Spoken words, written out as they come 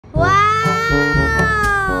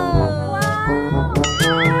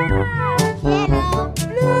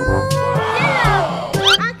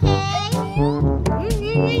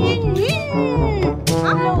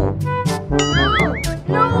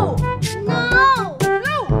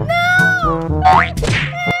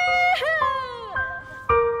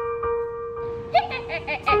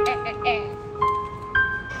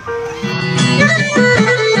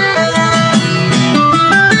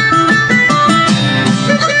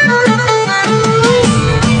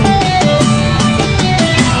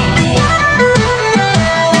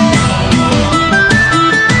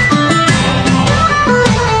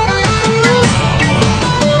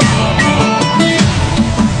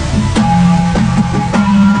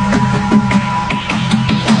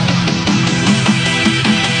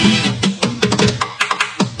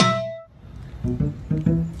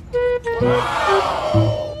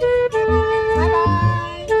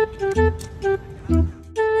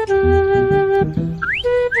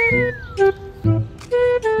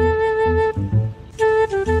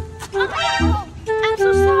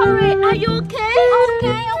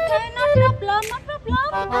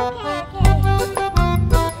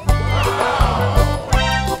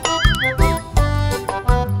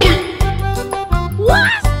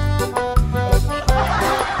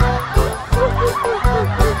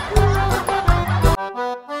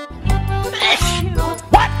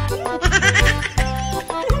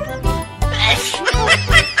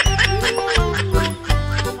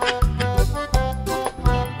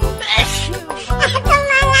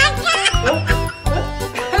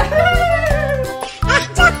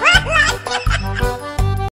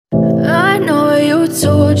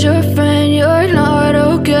told your friend you're not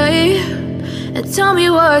okay? And tell me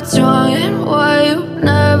what's wrong and why you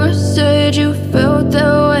never said you felt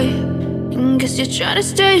that way. And guess you're trying to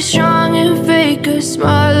stay strong and fake a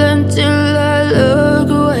smile until I look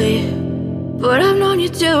away. But I've known you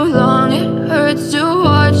too long, it hurts to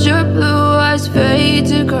watch your blue eyes fade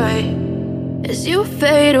to gray as you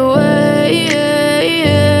fade away,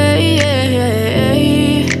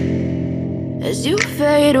 as you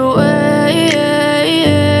fade away.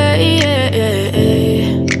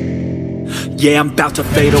 Yeah, I'm about to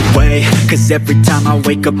fade away, cause every time I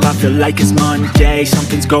wake up I feel like it's Monday.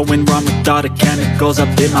 Something's going wrong with all the chemicals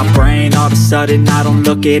up in my brain. All of a sudden I don't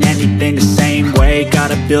look at anything the same way.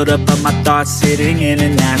 Got a buildup of my thoughts sitting in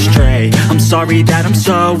an ashtray. I'm sorry that I'm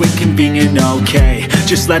so inconvenient, okay?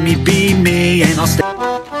 Just let me be me and I'll stay.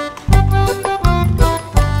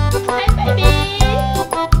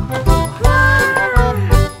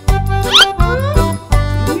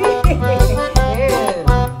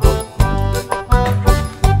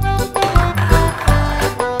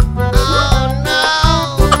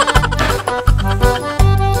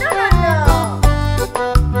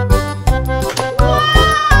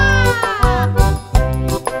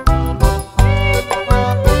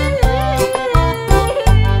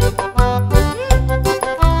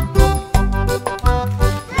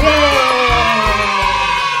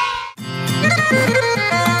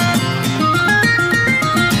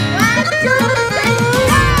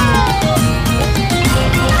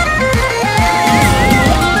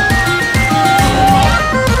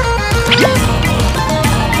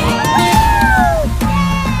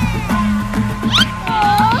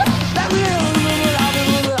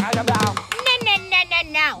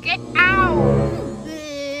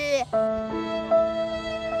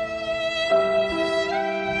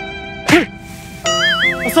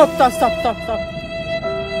 Stop.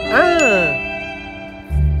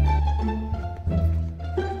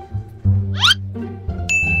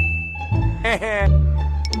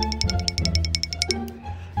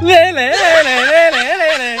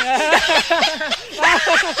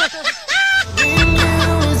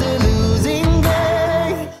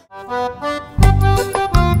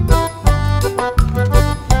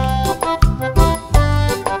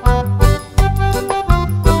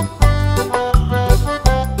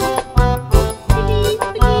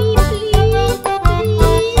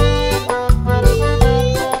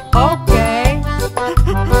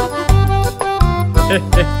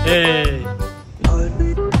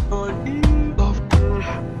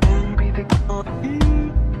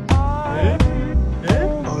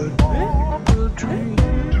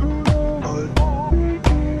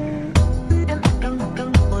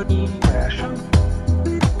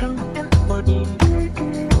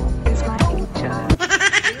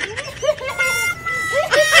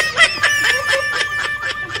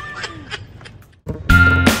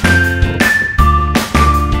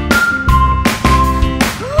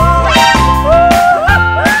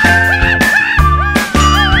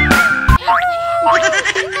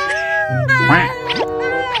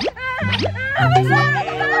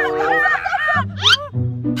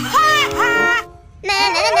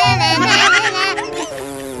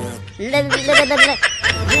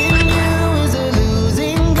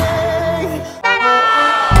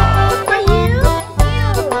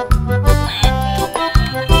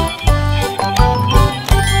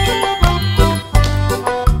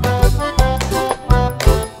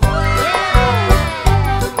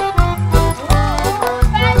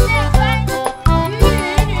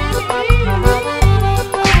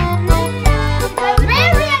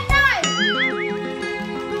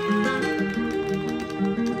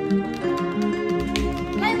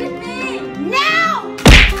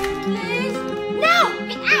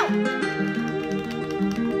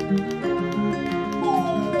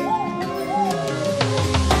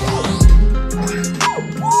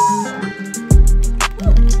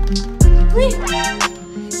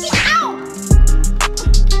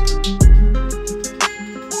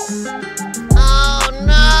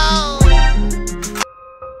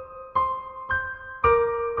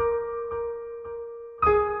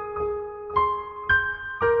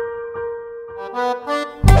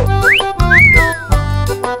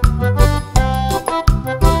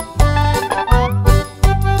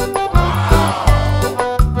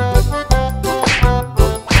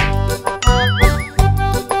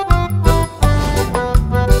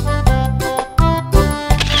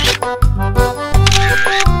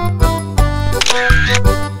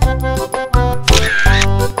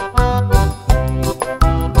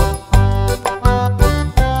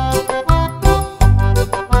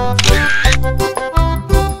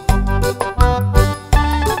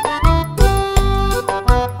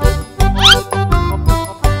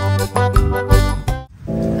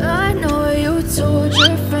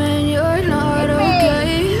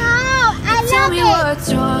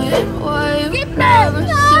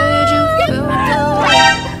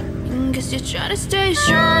 guess you're trying to stay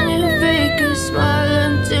strong and fake a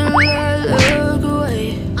smile until I look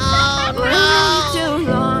away. But it won't be too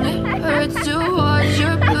long, it hurts to watch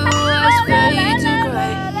your blue eyes fade to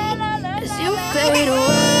gray as you fade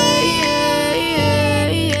away,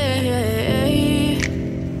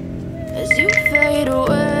 as you fade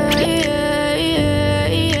away.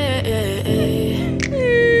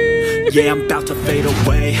 Yeah, I'm about to fade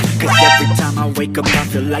away, cause every time I wake up I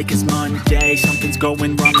feel like it's Monday. Something's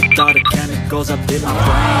going wrong with all the chemicals up in my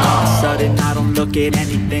brain. All of a sudden I don't look at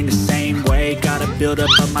anything the same way. Gotta build up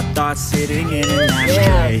of my thoughts sitting in an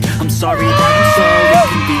ashtray. I'm sorry that I'm so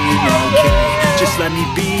inconvenient, okay? Just let me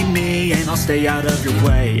be me and I'll stay out of your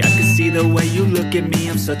way. I can see the way you look at me,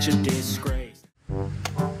 I'm such a disgrace.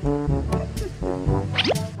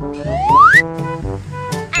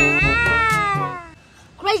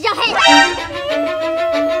 Raise your hand.